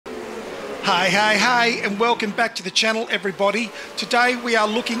Hey, and welcome back to the channel, everybody. Today we are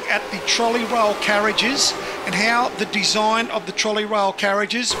looking at the trolley rail carriages and how the design of the trolley rail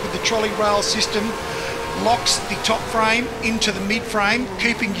carriages with the trolley rail system locks the top frame into the mid frame,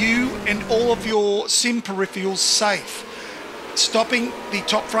 keeping you and all of your sim peripherals safe, stopping the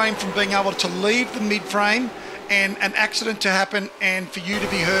top frame from being able to leave the mid frame and an accident to happen and for you to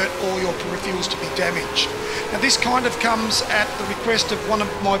be hurt or your peripherals to be damaged. Now this kind of comes at the request of one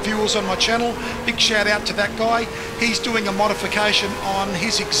of my viewers on my channel. Big shout out to that guy. He's doing a modification on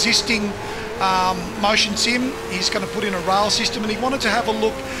his existing motion sim. He's going to put in a rail system and he wanted to have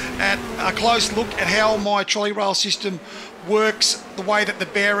a close look at how my trolley rail system works, the way that the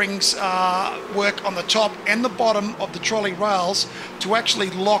bearings work on the top and the bottom of the trolley rails to actually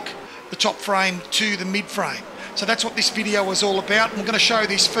lock the top frame to the mid frame. So that's what this video is all about. I'm going to show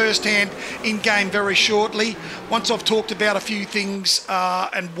this firsthand in game very shortly once I've talked about a few things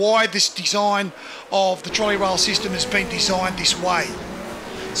and why this design of the trolley rail system has been designed this way.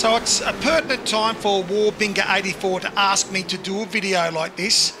 So it's a pertinent time for Warbinger84 to ask me to do a video like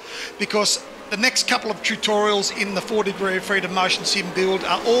this, because the next couple of tutorials in the 4 Degree of Freedom motion sim build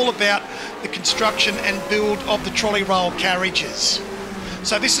are all about the construction and build of the trolley rail carriages.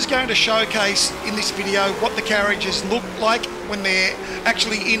 So this is going to showcase in this video what the carriages look like when they're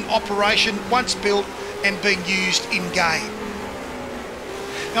actually in operation once built and being used in game.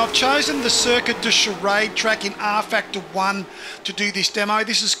 Now I've chosen the Circuit de Charade track in R Factor 1 to do this demo.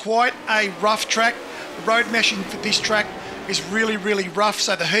 This is quite a rough track. The road meshing for this track is really rough,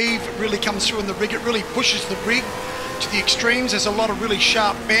 so the heave really comes through in the rig. It really pushes the rig to the extremes. There's a lot of really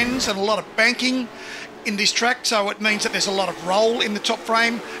sharp bends and a lot of banking in this track, so it means that there's a lot of roll in the top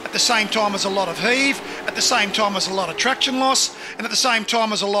frame at the same time as a lot of heave, at the same time as a lot of traction loss, and at the same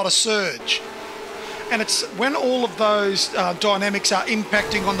time as a lot of surge. And it's when all of those dynamics are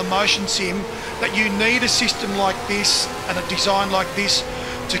impacting on the motion sim that you need a system like this and a design like this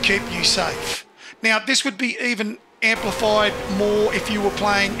to keep you safe. Now this would be even amplified more if you were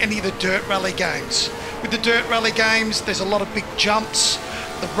playing any of the dirt rally games. With the dirt rally games, there's a lot of big jumps.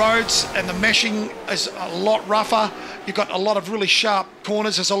 The roads and the meshing is a lot rougher. You've got a lot of really sharp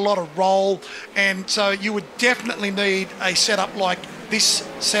corners. There's a lot of roll. And so you would definitely need a setup like this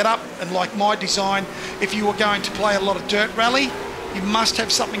setup and like my design. If you were going to play a lot of dirt rally, you must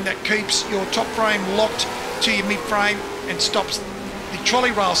have something that keeps your top frame locked to your mid frame and stops the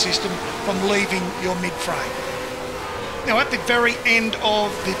trolley rail system from leaving your mid frame. Now at the very end of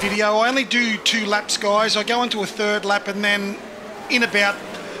the video, I only do 2 laps, guys. I go into a 3rd lap and then in about,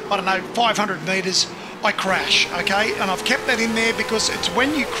 I don't know, 500 meters, I crash, okay? And I've kept that in there because it's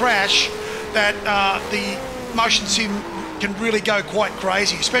when you crash that the motion sim can really go quite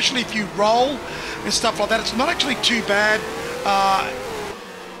crazy, especially if you roll and stuff like that. It's not actually too bad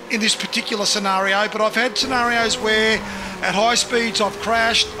in this particular scenario, but I've had scenarios where at high speeds I've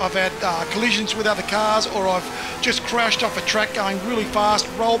crashed, I've had collisions with other cars, or I've just crashed off a track going really fast,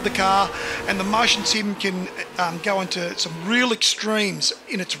 rolled the car, and the motion sim can go into some real extremes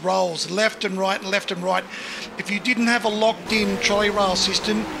in its rolls, left and right and left and right. If you didn't have a locked in trolley rail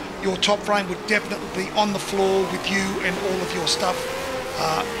system, your top frame would definitely be on the floor with you and all of your stuff,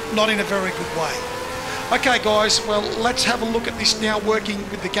 not in a very good way. Okay guys, well let's have a look at this now working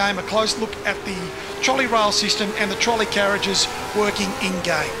with the game, a close look at the trolley rail system and the trolley carriages working in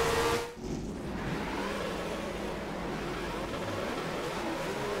game.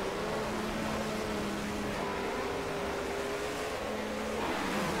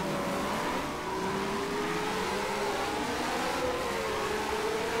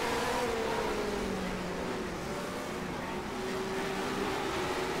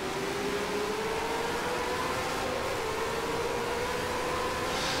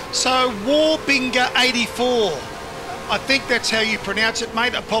 So Warbinger84, I think that's how you pronounce it,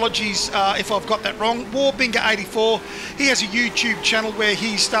 mate. Apologies if I've got that wrong. Warbinger84, he has a YouTube channel where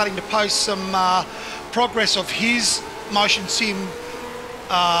he's starting to post some progress of his motion sim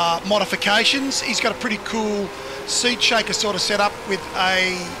modifications. He's got a pretty cool seat shaker sort of setup with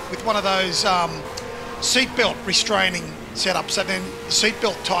one of those seatbelt restraining setups, so then the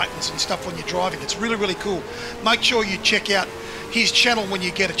seatbelt tightens and stuff when you're driving. It's really cool. Make sure you check out his channel when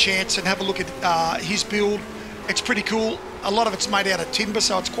you get a chance and have a look at his build. It's pretty cool. A lot of it's made out of timber,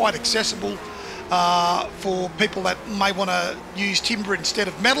 so it's quite accessible for people that may want to use timber instead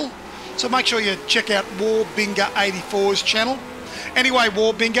of metal. So make sure you check out Warbinger84's channel. Anyway,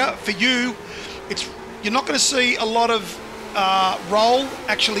 Warbinger, for you, you're not going to see a lot of roll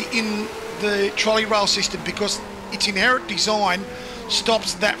actually in the trolley rail system because its inherent design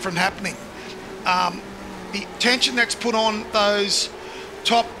stops that from happening. The tension that's put on those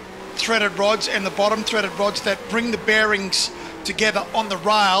top threaded rods and the bottom threaded rods that bring the bearings together on the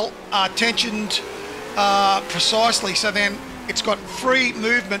rail are tensioned precisely, so then it's got free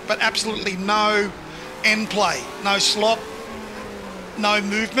movement but absolutely no end play, no slop, no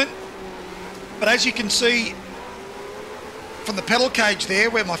movement. But as you can see from the pedal cage there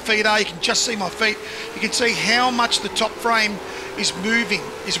where my feet are, you can just see my feet, you can see how much the top frame is moving,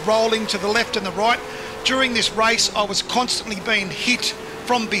 is rolling to the left and the right. During this race I was constantly being hit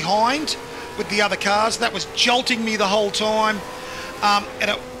from behind with the other cars. That was jolting me the whole time,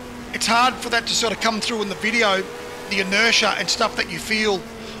 and it's hard for that to sort of come through in the video, the inertia and stuff that you feel.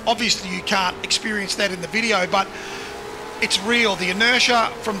 Obviously you can't experience that in the video, but it's real. The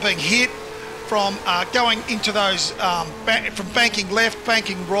inertia from being hit, from going into those, from banking left,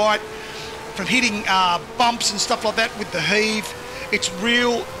 banking right, from hitting bumps and stuff like that with the heave, it's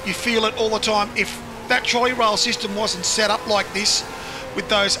real. You feel it all the time. If that trolley rail system wasn't set up like this, with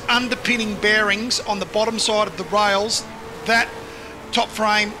those underpinning bearings on the bottom side of the rails, that top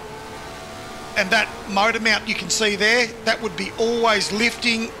frame and that motor mount you can see there, that would be always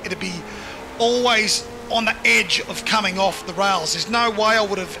lifting. It'd be always on the edge of coming off the rails. There's no way I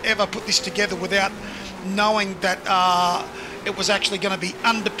would have ever put this together without knowing that it was actually going to be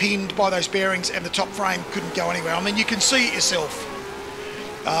underpinned by those bearings and the top frame couldn't go anywhere. I mean, you can see it yourself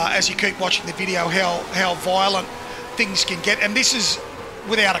as you keep watching the video how violent things can get, and this is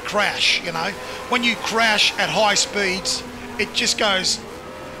without a crash. You know, when you crash at high speeds, it just goes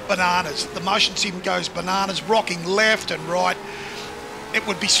bananas. The motion sim goes bananas, rocking left and right. It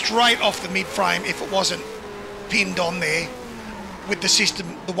would be straight off the mid frame if it wasn't pinned on there with the system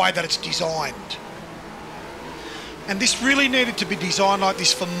the way that it's designed. And this really needed to be designed like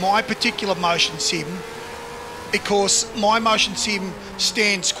this for my particular motion sim, because my motion sim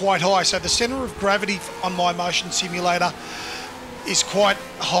stands quite high, so the centre of gravity on my motion simulator is quite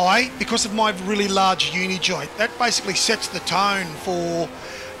high because of my really large uni joint. That basically sets the tone for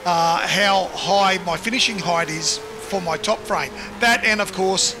how high my finishing height is for my top frame. That, and of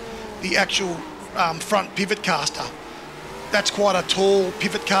course the actual front pivot caster. That's quite a tall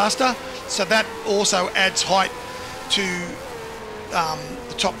pivot caster, so that also adds height to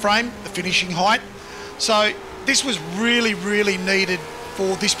the top frame, the finishing height. So this was really needed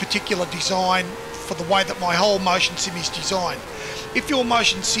for this particular design, for the way that my whole motion sim is designed. If your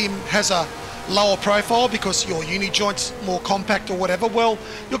motion sim has a lower profile because your uni joint's more compact or whatever, well,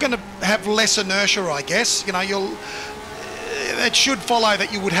 you're going to have less inertia, I guess. You know, it should follow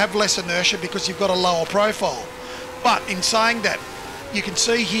that you would have less inertia because you've got a lower profile. But in saying that, you can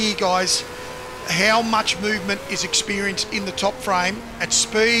see here, guys, how much movement is experienced in the top frame at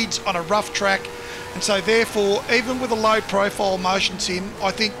speeds on a rough track. And so therefore, even with a low profile motion sim,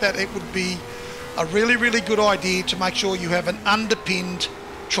 I think that it would be a really good idea to make sure you have an underpinned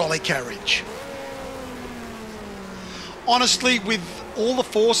trolley carriage. Honestly, with all the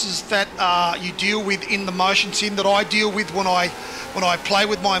forces that you deal with in the motion sim, that I deal with when I play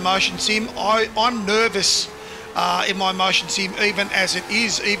with my motion sim, I'm nervous in my motion sim, even as it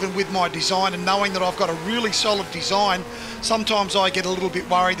is, even with my design, and knowing that I've got a really solid design. Sometimes I get a little bit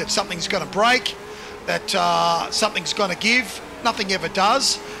worried that something's going to break, that something's going to give. Nothing ever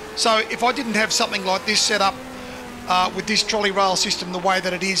does. So if I didn't have something like this set up with this trolley rail system the way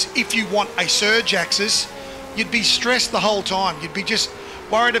that it is, if you want a surge axis, you'd be stressed the whole time. You'd be just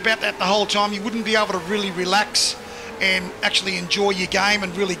worried about that the whole time. You wouldn't be able to really relax and actually enjoy your game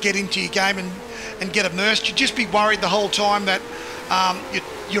and really get into your game and get immersed. You'd just be worried the whole time that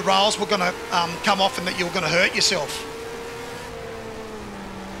your rails were going to come off and that you were going to hurt yourself.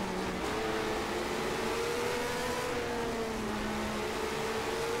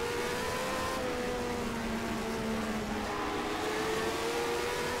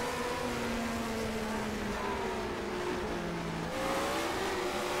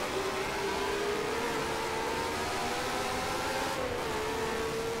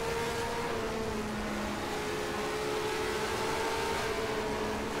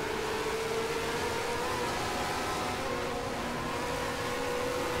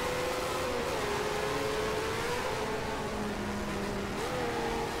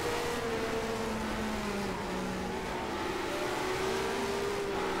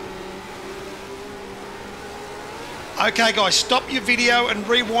 Okay guys, stop your video and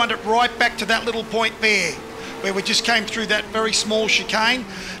rewind it right back to that little point there where we just came through that very small chicane.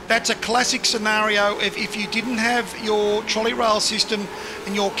 That's a classic scenario if you didn't have your trolley rail system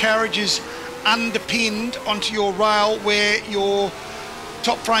and your carriages underpinned onto your rail, where your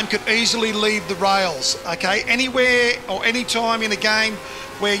top frame could easily leave the rails. Okay, anywhere or any time in a game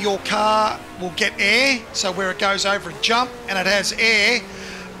where your car will get air, so where it goes over a jump and it has air,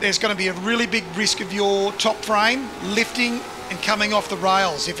 there's going to be a really big risk of your top frame lifting and coming off the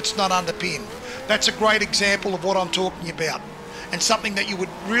rails if it's not underpinned. That's a great example of what I'm talking about, and something that you would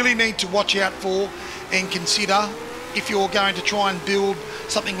really need to watch out for and consider if you're going to try and build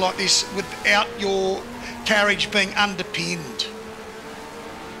something like this without your carriage being underpinned.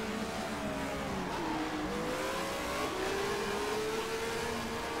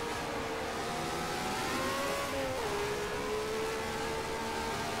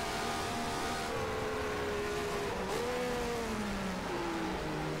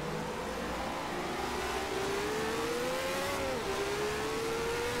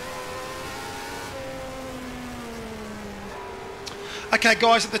 Okay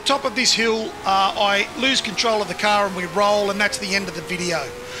guys, at the top of this hill I lose control of the car and we roll, and that's the end of the video.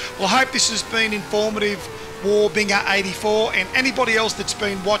 Well, I hope this has been informative, Warbinger 84, and anybody else that's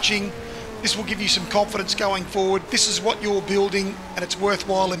been watching. This will give you some confidence going forward. This is what you're building and it's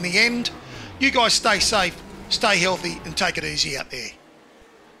worthwhile in the end. You guys stay safe, stay healthy, and take it easy out there.